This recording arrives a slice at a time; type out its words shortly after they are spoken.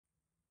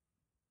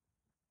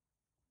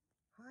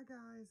Hi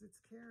guys, it's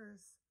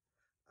Karis.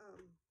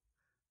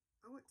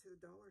 I went to the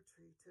Dollar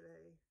Tree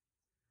today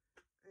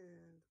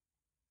and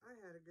I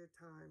had a good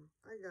time.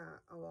 I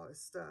got a lot of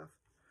stuff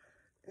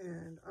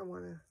and I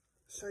want to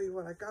show you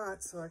what I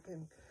got so I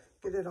can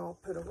get it all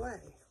put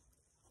away.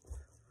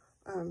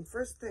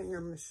 First thing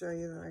I'm going to show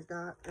you that I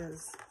got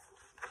is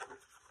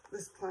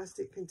this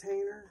plastic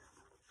container.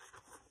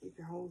 You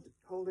can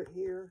hold it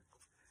here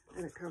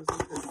and it comes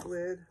with this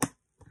lid.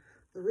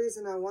 The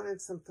reason I wanted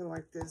something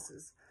like this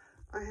is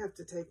I have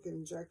to take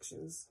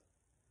injections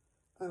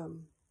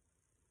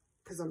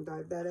because I'm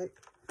diabetic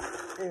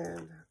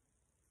and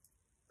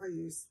I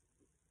use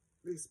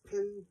these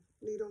pin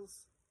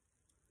needles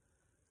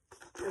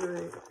and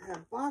I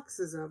have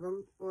boxes of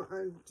them. Well,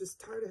 I'm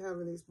just tired of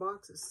having these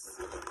boxes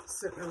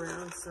sitting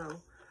around, so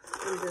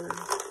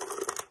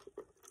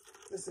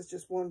this is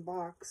just one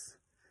box.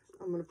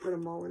 I'm gonna put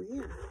them all in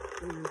here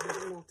and then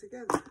have them all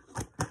together.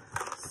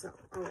 So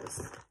I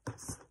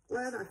was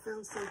glad I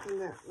found something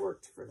that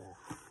worked for that.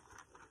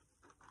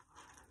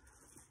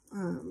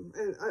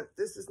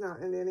 This is not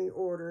in any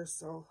order,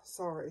 so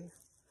sorry.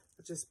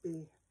 It'll just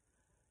be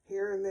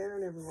here and there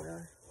and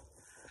everywhere.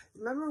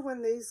 Remember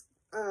when these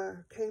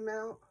came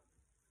out?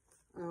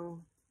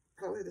 Oh,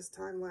 probably this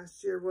time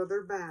last year. Well,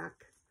 they're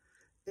back,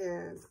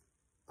 and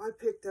I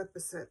picked up a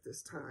set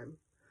this time.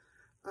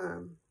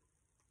 I'm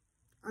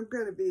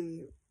going to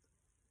be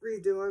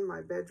redoing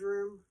my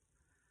bedroom.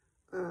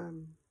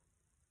 I'm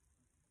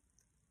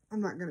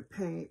not going to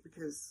paint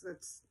because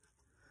that's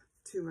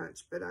too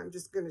much, but I'm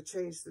just going to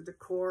change the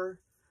decor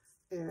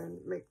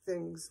and make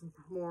things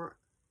more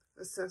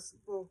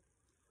accessible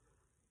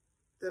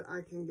that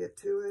I can get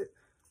to it.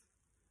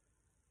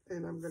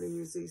 And I'm going to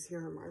use these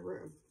here in my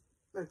room.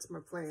 That's my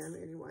plan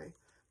anyway.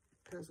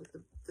 It comes with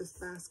this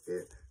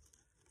basket,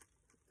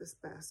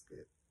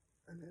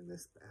 and then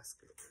this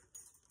basket.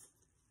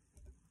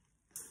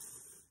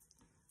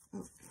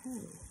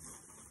 Okay.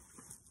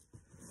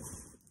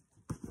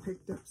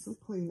 Picked up some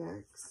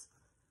Kleenex.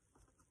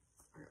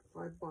 I got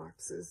 5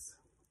 boxes,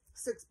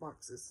 6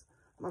 boxes.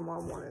 My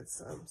mom wanted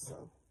some,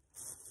 so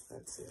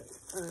that's it.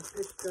 I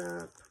picked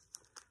up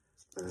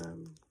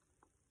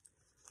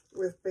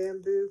with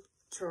bamboo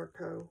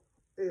charcoal.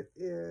 It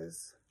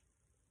is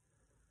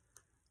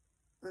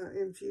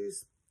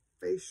infused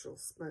facial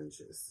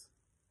sponges.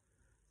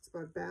 It's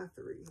by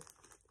Bathory,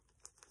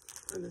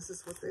 and this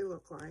is what they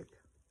look like.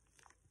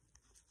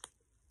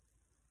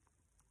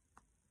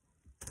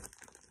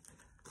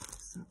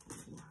 So,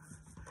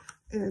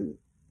 and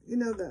you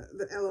know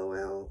the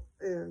LOL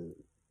and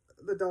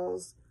the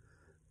dolls.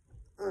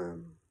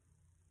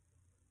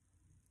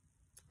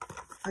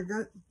 I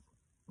got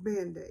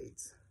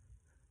Band-Aids,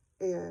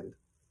 and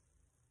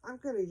I'm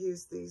going to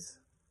use these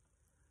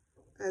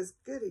as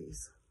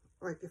goodies.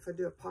 Like if I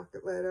do a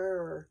pocket letter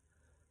or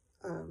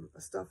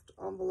a stuffed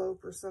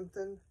envelope or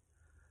something,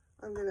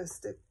 I'm going to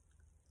stick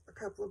a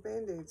couple of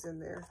Band-Aids in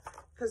there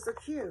because they're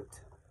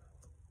cute.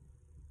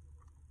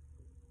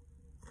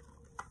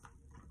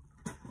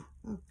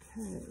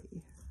 Okay.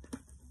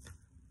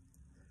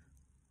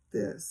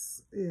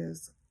 This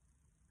is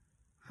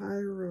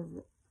hyaluronic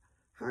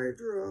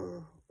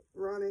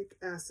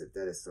acid.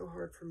 That is so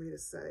hard for me to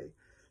say.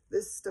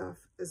 This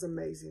stuff is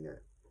amazing.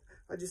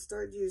 I just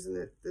started using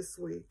it this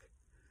week,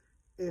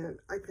 and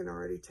I can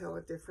already tell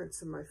a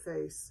difference in my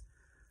face.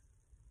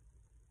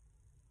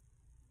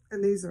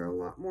 And these are a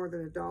lot more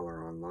than $1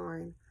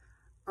 online.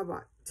 I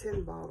bought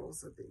 10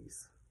 bottles of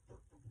these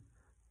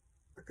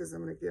because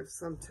I'm going to give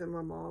some to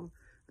my mom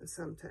and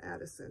some to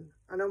Addison.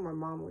 I know my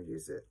mom will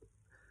use it.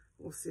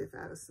 We'll see if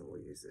Addison will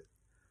use it.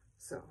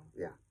 So,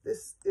 yeah,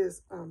 this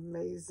is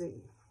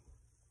amazing.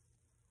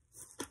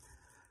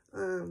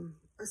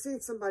 I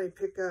seen somebody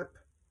pick up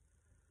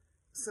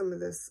some of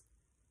this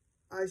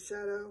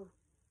eyeshadow,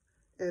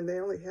 and they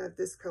only had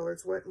this color.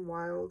 It's Wet n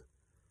Wild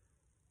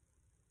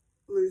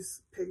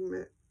Loose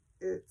Pigment.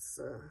 It's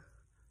a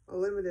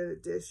limited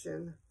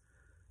edition.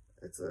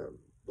 It's a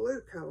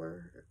blue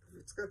color.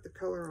 It's got the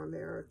color on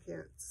there. I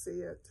can't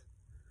see it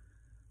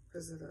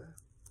because of the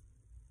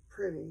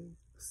printing.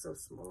 It's so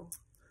small.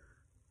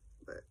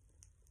 But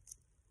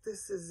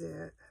this is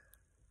it.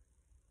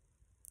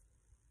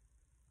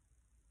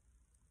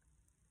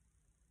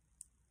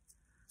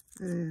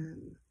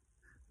 And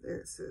there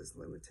it says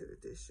limited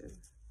edition.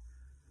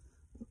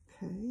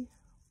 Okay.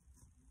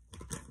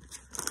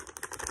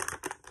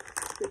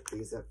 Pick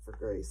these up for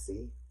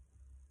Gracie.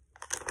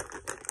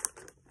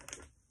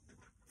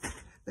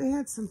 They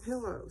had some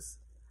pillows.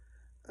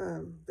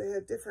 They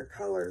had different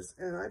colors,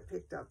 and I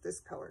picked up this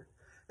color.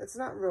 It's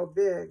not real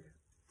big,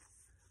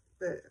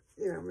 but,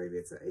 you know, maybe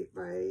it's an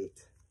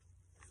 8x8.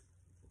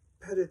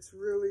 But it's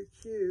really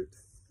cute.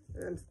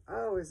 And,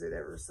 oh, is it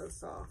ever so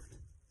soft.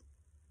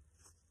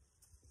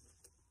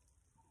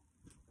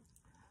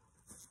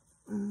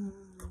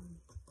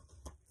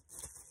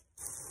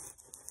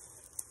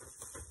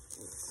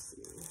 Let's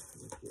see.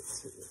 Let me get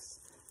to this.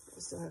 I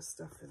still have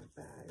stuff in a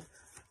bag.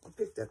 I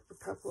picked up a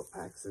couple of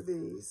packs of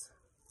these.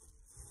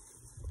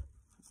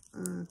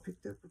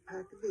 Picked up a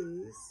pack of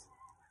these.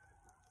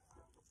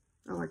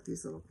 I like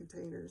these little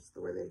containers,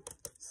 the way they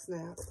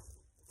snap.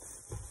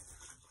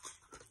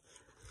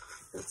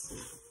 Got some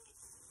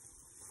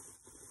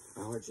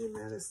allergy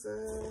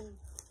medicine.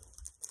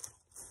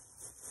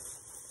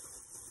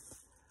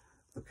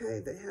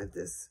 Okay, they had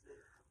this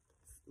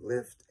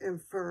Lift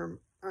and Firm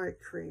eye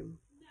cream.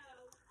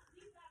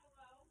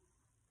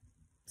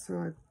 So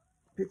I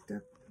picked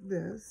up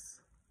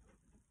this.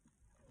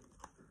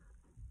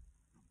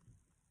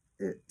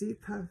 It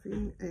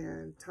depuffing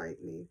and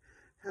tightening,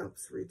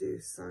 helps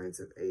reduce signs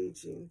of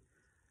aging.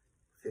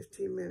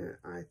 15-minute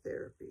eye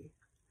therapy.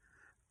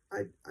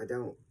 I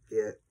don't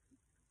get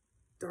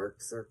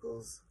dark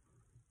circles,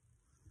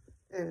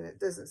 and it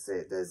doesn't say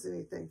it does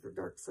anything for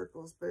dark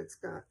circles, but it's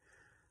got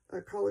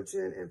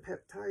collagen and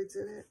peptides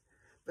in it.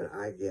 But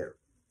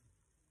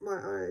my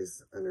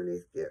eyes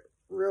underneath get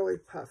really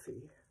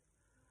puffy.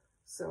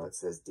 So it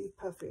says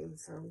depuffing,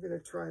 so I'm going to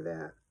try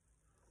that.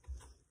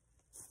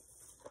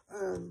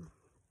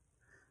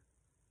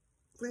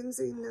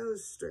 Cleansing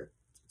nose strip.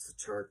 It's a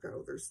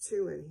charcoal. There's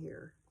 2 in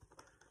here.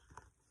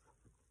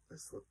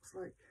 This looks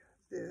like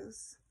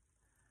this.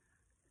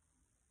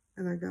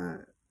 And I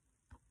got,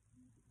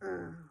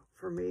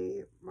 for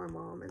me, my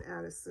mom, and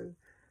Addison,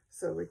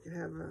 so we could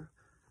have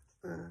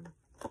a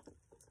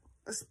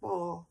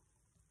spa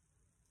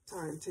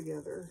time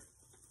together.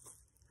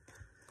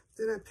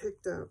 Then I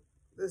picked up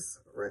this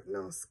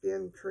retinol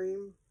skin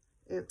cream,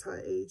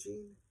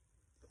 anti-aging.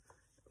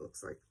 It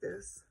looks like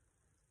this.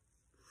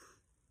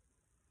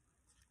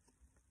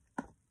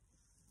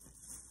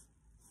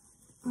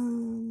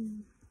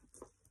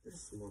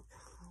 There's more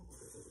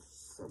colors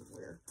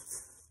somewhere,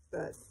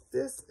 but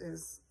this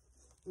is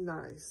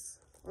nice.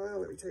 Well,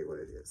 let me tell you what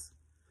it is.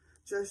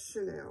 Just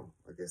Chanel,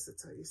 I guess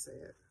that's how you say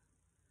it.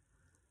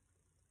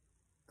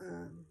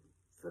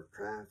 For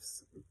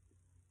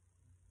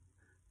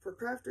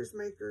crafters,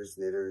 makers,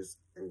 knitters,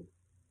 and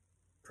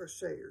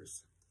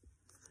crocheters.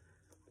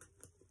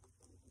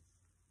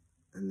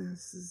 And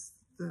this is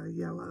the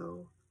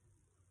yellow,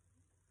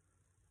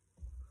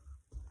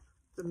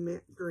 the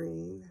mint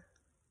green,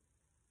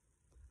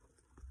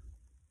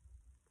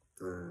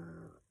 the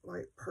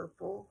light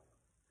purple.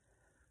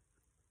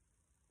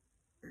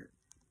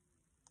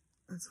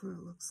 That's what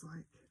it looks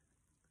like.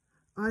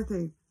 I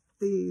think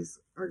these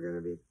are going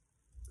to be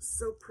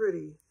so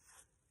pretty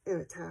in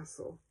a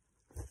tassel.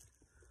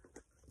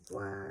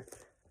 Black,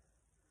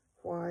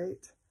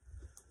 white.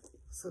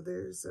 So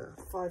there's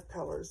 5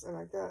 colors, and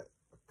I got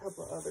a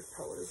couple of other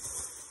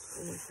colors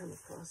when we come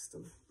across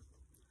them.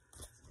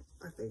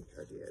 I think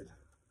I did.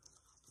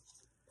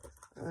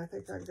 And I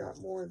think I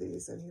got more of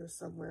these in here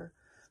somewhere.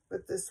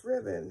 But this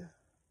ribbon,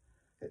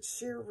 it's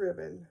sheer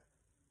ribbon.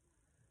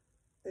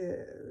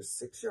 There's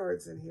 6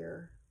 yards in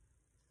here,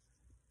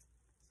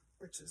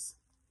 which is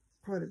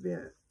quite a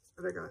bit.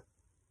 But I got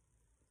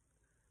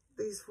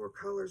these 4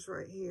 colors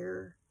right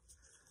here.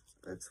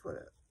 That's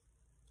what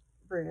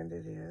brand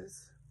it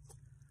is.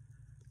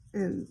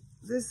 And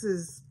this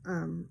is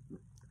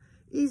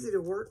easy to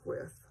work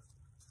with.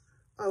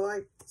 I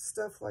like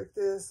stuff like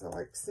this. I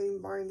like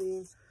seam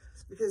binding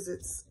because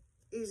it's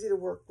easy to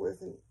work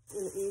with and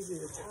easy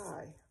to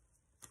tie.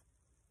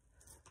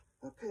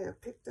 Okay, I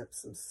picked up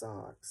some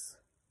socks.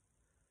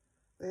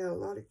 They have a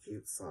lot of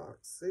cute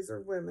socks. These are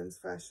women's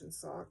fashion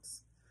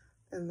socks.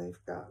 And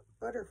they've got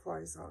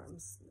butterflies on them.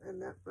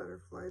 And that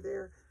butterfly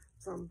there,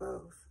 it's on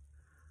both.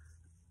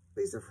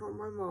 These are from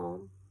my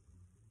mom.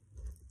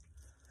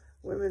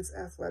 Women's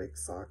athletic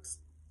socks.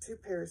 2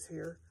 pairs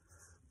here.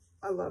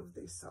 I love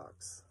these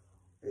socks.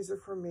 These are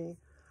for me.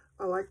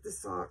 I like the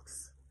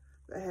socks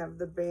that have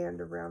the band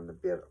around the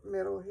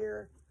middle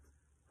here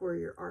where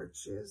your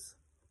arch is.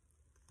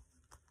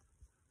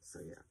 So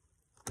yeah,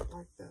 I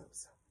like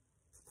those.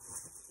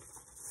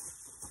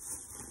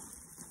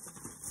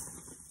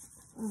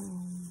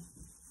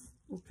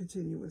 We'll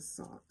continue with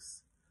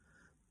socks.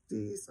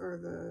 These are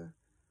the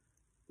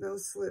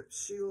no-slip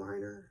shoe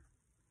liner.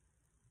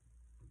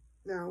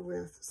 Now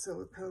with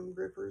silicone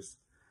grippers.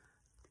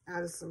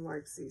 Addison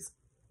likes these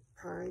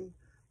pine.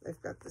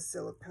 They've got the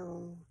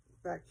silicone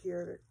back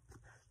here that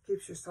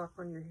keeps your sock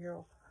on your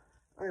heel.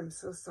 I am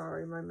so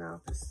sorry. My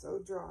mouth is so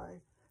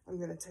dry. I'm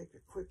going to take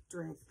a quick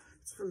drink.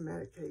 It's from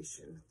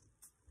medication.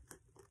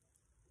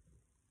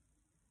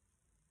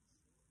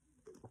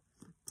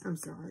 I'm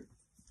sorry.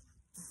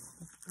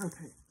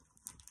 Okay.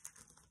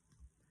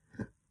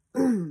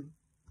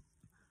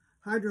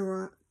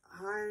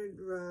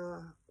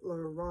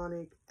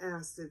 Hyaluronic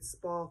acid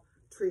spa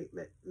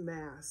treatment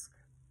mask.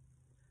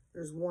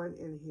 There's 1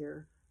 in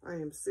here. I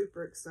am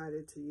super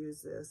excited to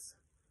use this.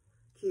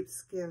 Keeps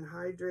skin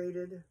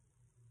hydrated.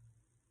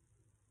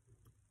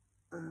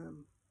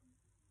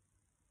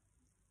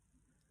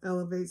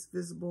 Elevates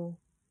visible.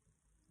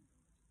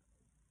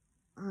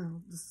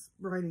 Oh, this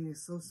writing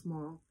is so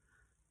small.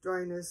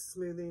 Dryness,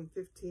 smoothing,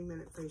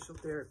 15-minute facial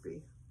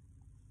therapy.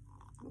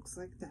 Looks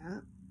like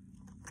that.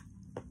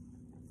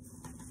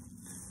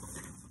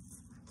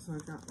 So I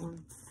got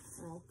one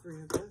for all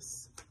 3 of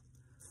us.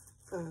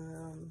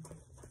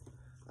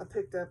 I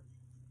picked up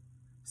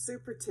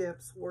Super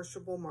Tips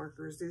washable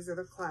markers. These are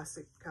the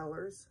classic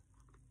colors.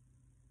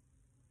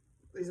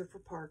 These are for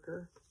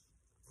Parker.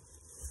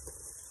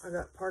 I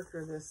got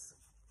Parker this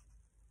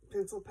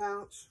pencil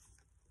pouch.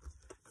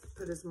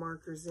 Put his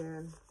markers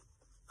in.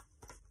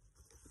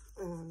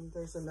 And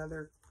there's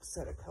another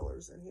set of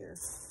colors in here.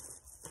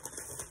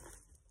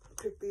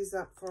 Pick these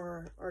up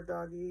for our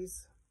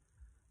doggies.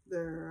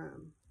 They're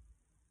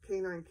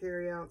canine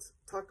carryouts,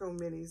 taco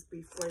minis,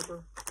 beef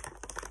flavor.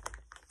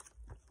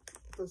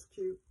 Those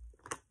cute.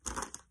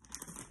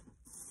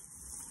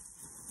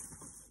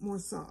 More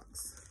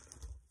socks.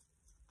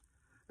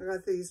 I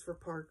got these for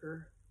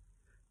Parker.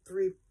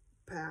 3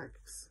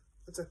 packs.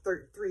 It's a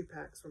 3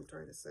 packs, what I'm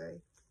trying to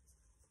say.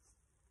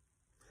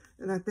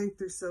 And I think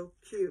they're so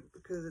cute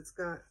because it's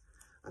got,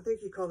 I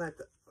think you call that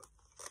the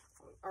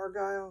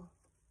Argyle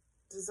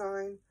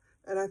design.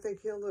 And I think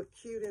he'll look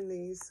cute in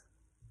these.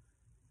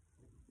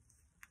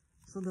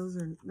 So those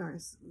are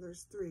nice.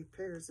 There's 3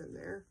 pairs in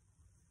there.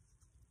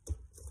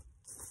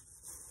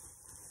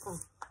 Oh,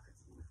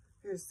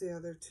 here's the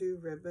other 2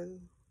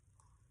 ribbon.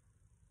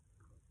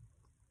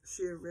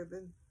 Sheer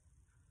ribbon.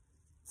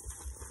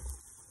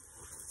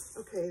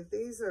 Okay,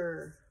 these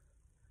are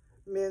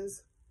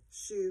men's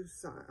shoe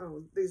size.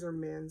 Oh, these are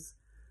men's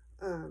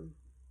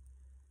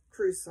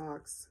crew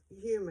socks.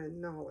 Human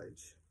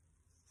knowledge.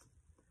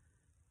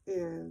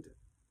 And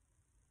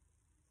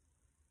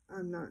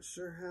I'm not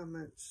sure how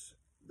much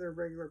their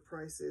regular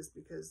price is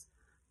because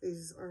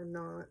these are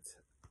not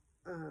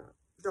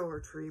Dollar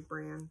Tree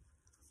brand.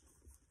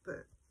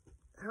 But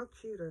how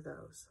cute are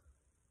those?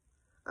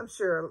 I'm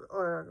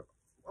sure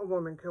a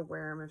woman could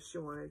wear them if she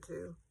wanted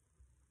to.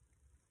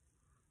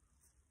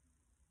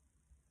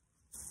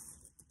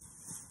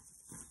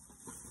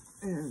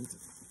 And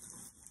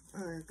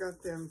I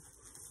got them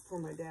for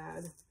my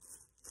dad.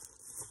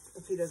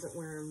 If he doesn't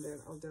wear them, then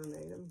I'll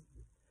donate them.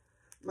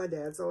 My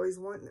dad's always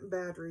wanting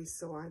batteries,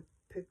 so I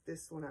picked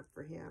this one up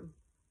for him.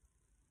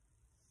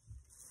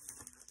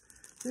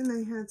 Then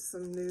they had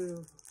some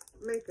new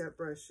makeup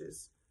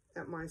brushes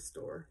at my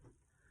store.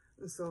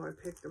 And so I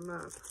picked them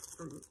up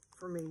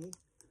for me.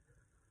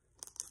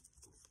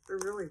 They're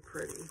really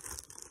pretty.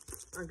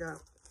 I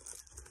got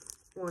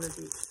one of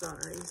each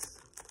size.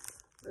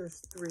 There's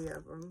 3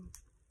 of them.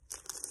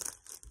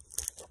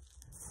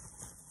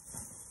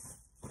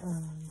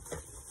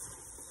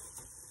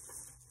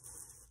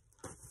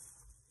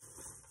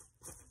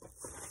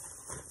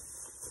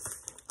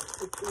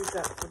 Pick these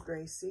up for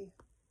Gracie.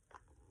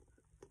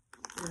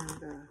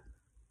 And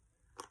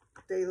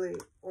daily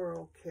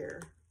oral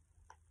care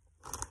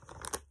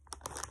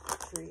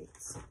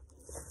treats.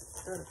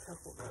 Got a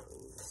couple of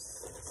those.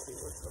 Let's see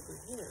what's over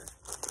here.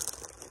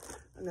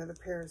 Another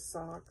pair of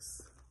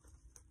socks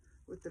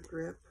with the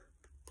grip.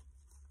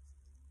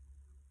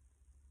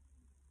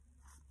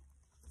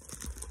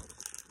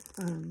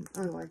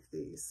 I like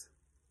these.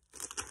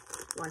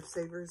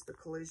 Lifesavers, the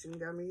collision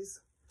gummies.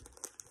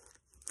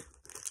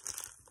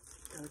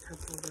 Got a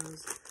couple of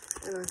those.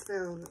 And I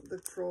found the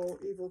Troll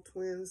Evil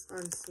Twins.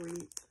 I'm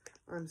sweet,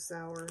 I'm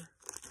sour.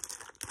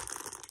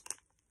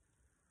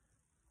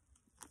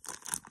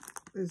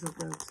 These will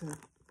go to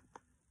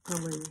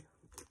probably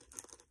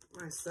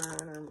my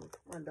son or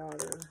my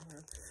daughter.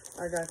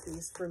 I got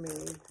these for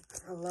me.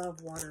 I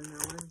love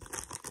watermelon.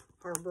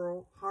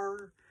 Haribo.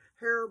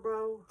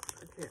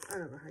 I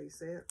don't know how you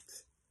say it.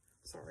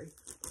 Sorry.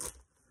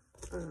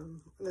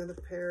 Another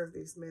pair of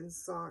these men's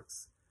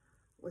socks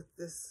with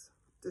this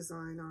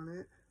design on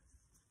it.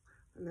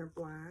 And they're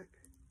black.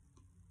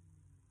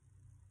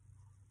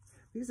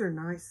 These are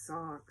nice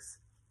socks.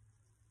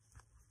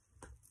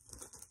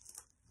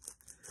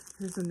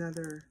 Here's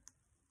another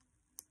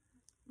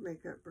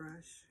makeup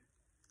brush.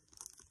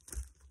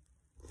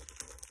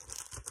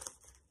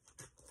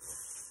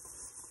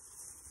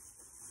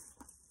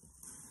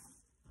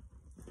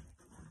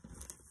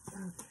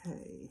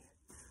 Okay.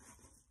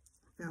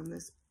 Found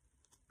this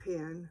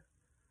pen.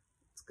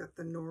 It's got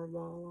the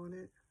Narwhal on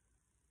it.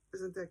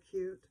 Isn't that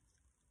cute?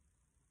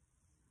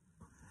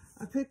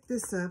 I picked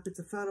this up. It's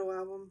a photo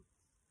album,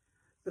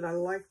 but I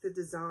like the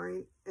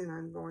design, and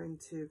I'm going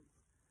to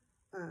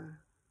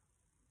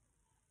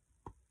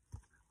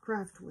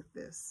craft with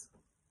this.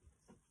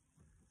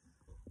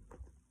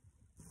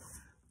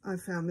 I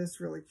found this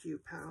really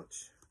cute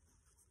pouch.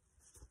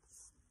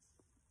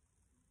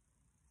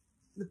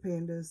 The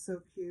panda is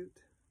so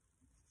cute.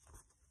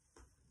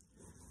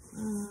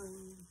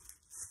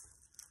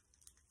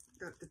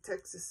 Got the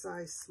Texas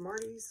size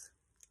Smarties.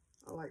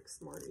 I like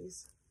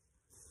Smarties.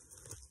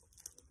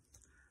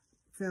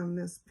 Found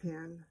this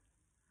pen.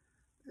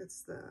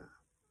 It's the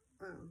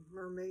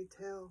mermaid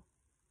tail.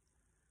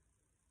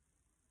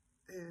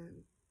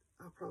 And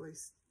I'll probably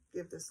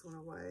give this one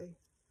away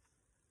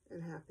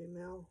in Happy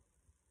Meal.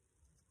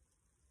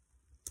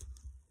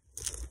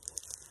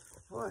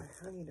 Boy,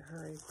 I need to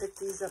hurry. Pick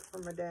these up for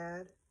my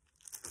dad.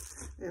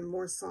 And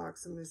more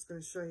socks. I'm just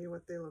going to show you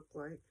what they look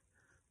like.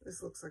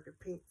 This looks like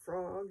a pink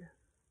frog.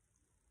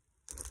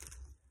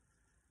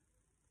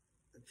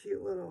 A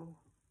cute little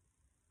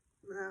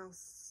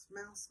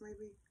mouse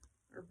maybe,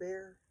 or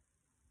bear.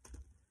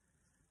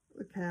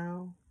 the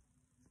cow.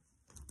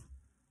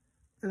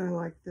 And I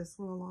like this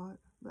one a lot,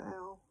 the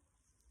owl.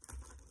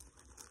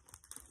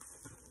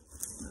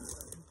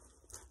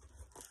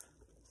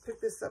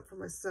 Picked this up for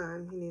my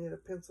son. He needed a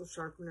pencil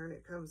sharpener, and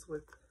it comes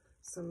with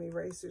some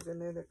erasers in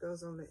there that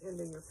goes on the end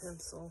of your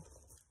pencil.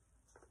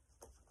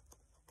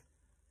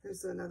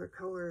 Here's another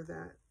color of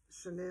that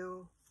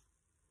Chanel.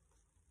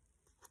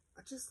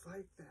 I just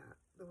like that,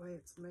 the way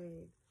it's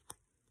made.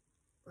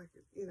 Like,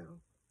 you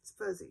know, it's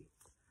fuzzy.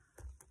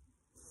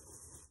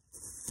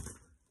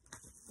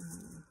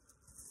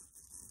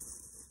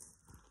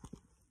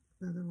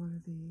 Another one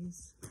of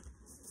these.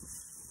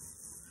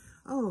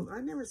 Oh,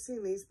 I've never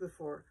seen these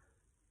before.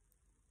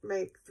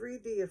 Make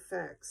 3D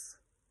effects.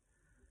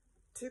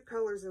 2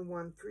 colors in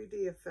one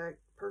 3D effect,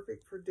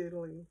 perfect for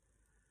doodling.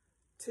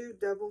 2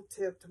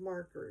 double-tipped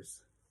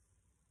markers.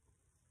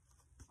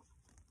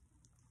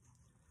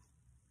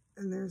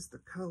 And there's the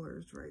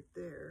colors right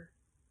there.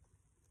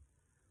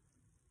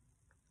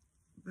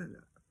 But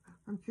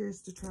I'm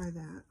curious to try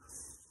that.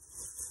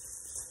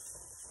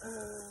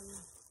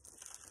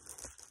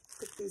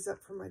 Picked these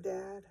up for my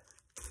dad.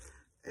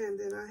 And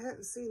then I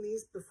hadn't seen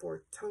these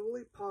before.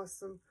 Totally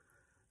Possum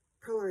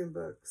coloring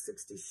book,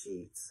 60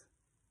 sheets.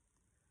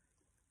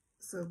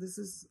 So this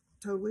is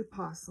Totally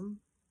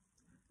Possum.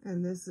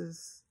 And this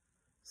is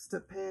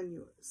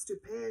Stupendous. I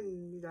can't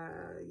even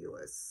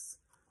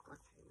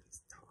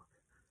talk.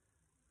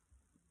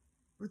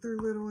 But they're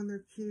little and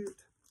they're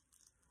cute.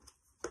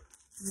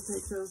 You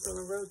take those on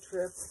a road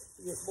trip,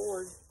 you get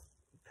bored,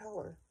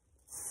 color.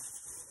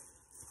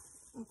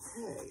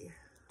 Okay.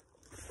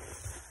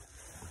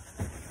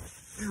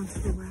 Down to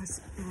the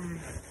last bag.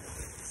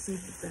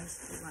 Save the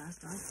best for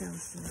last. I found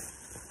some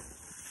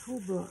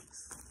cool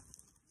books.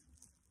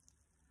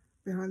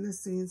 Behind the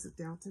Scenes of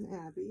Downton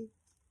Abbey.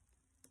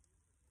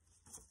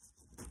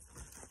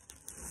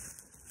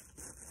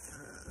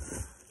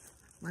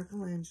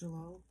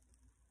 Michelangelo.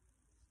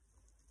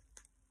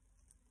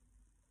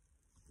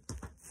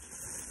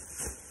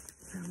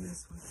 Found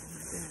this one for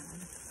my dad.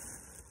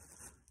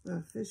 The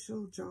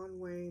Official John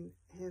Wayne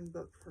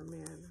Handbook for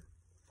Men.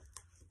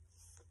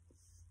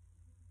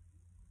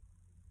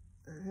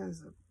 It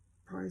has a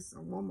price, a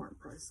Walmart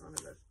price on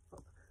it at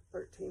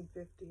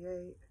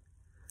 $13.58.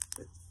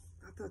 But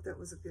I thought that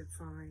was a good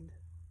find.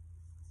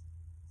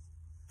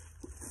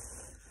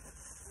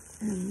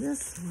 And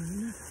this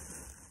one,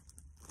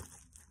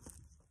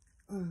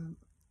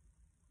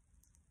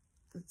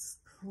 it's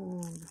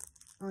called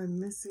I'm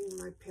Missing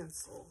My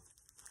Pencil.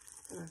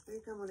 And I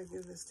think I'm going to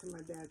give this to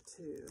my dad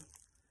too,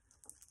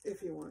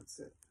 if he wants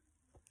it.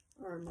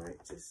 Or I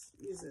might just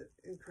use it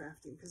in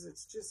crafting, because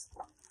it's just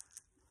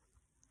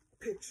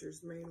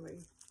pictures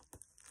mainly.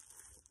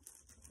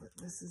 But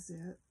this is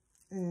it.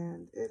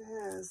 And it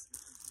has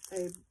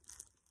a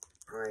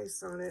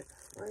price on it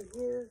right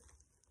here.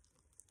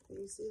 Can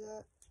you see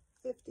that?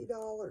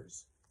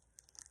 $50.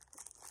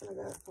 And I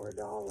got it for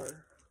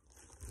 $1.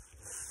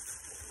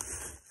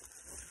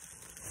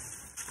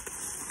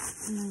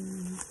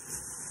 And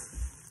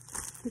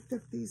picked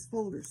up these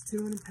folders,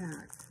 2 in a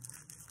pack.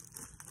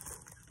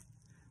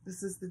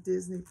 This is the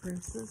Disney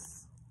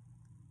Princess.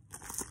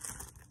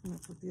 And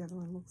that's what the other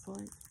one looks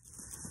like.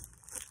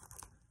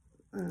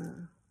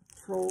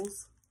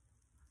 Trolls.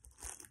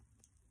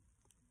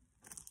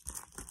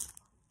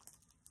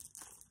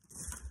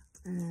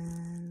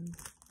 And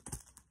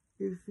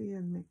Goofy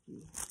and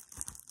Mickey.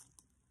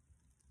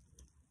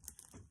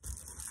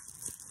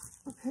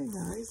 Okay,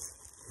 guys,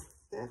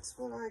 that's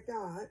what I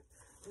got.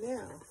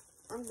 Now,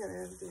 I'm going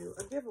to do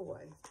a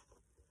giveaway.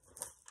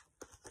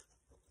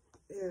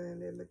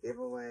 And in the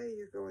giveaway,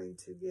 you're going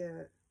to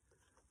get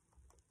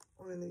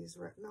one of these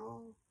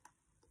retinol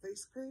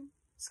face cream,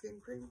 skin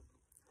cream.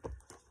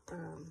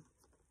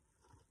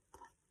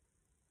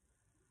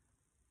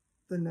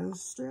 The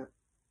nose strip.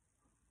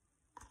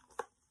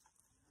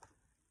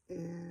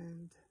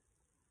 And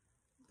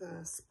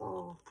the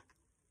spa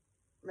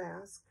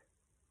mask.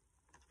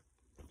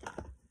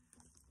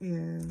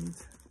 And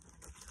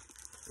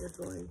you're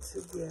going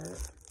to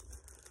get,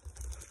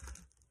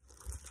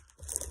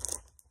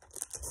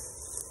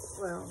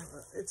 well,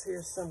 it's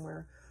here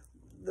somewhere,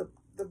 the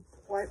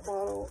white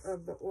bottle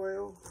of the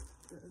oil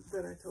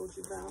that I told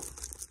you about.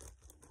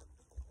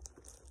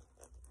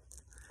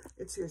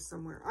 It's here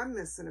somewhere. I'm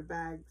missing a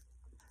bag.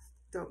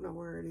 Don't know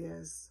where it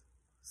is.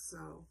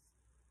 So,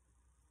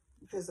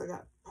 because I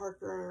got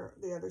Parker,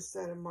 the other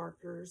set of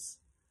markers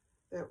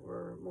that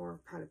were more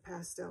kind of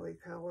pastel-y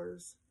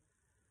colors.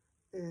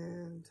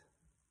 And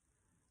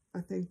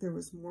I think there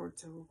was more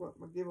to what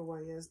my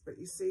giveaway is, but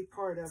you see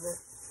part of it.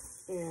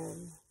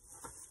 And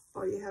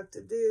all you have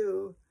to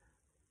do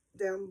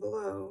down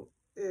below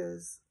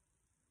is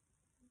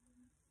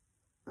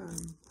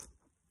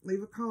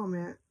leave a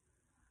comment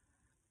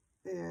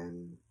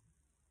and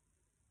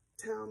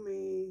tell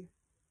me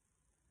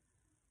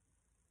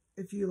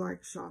if you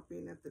like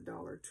shopping at the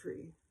Dollar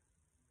Tree.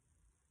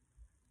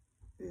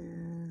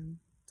 And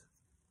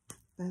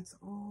that's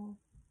all.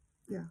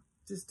 Yeah,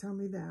 just tell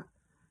me that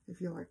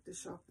if you like to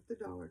shop at the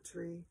Dollar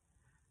Tree.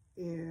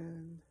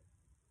 And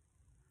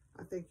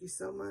I thank you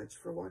so much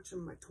for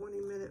watching my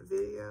 20-minute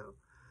video,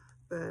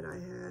 but I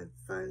had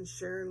fun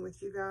sharing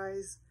with you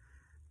guys,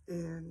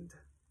 and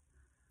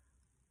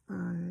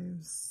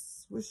I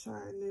wish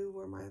I knew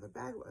where my other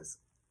bag was.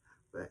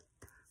 But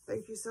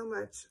thank you so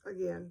much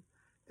again,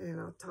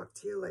 and I'll talk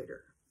to you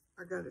later.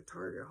 I got a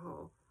Target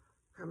haul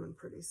coming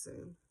pretty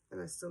soon,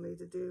 and I still need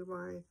to do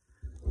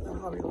the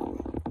Hobby Lobby.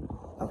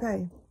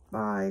 Okay,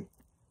 bye.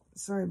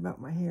 Sorry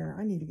about my hair.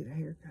 I need to get a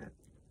haircut.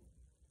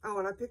 Oh,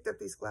 and I picked up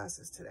these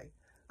glasses today.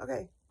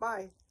 Okay,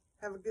 bye.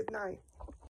 Have a good night.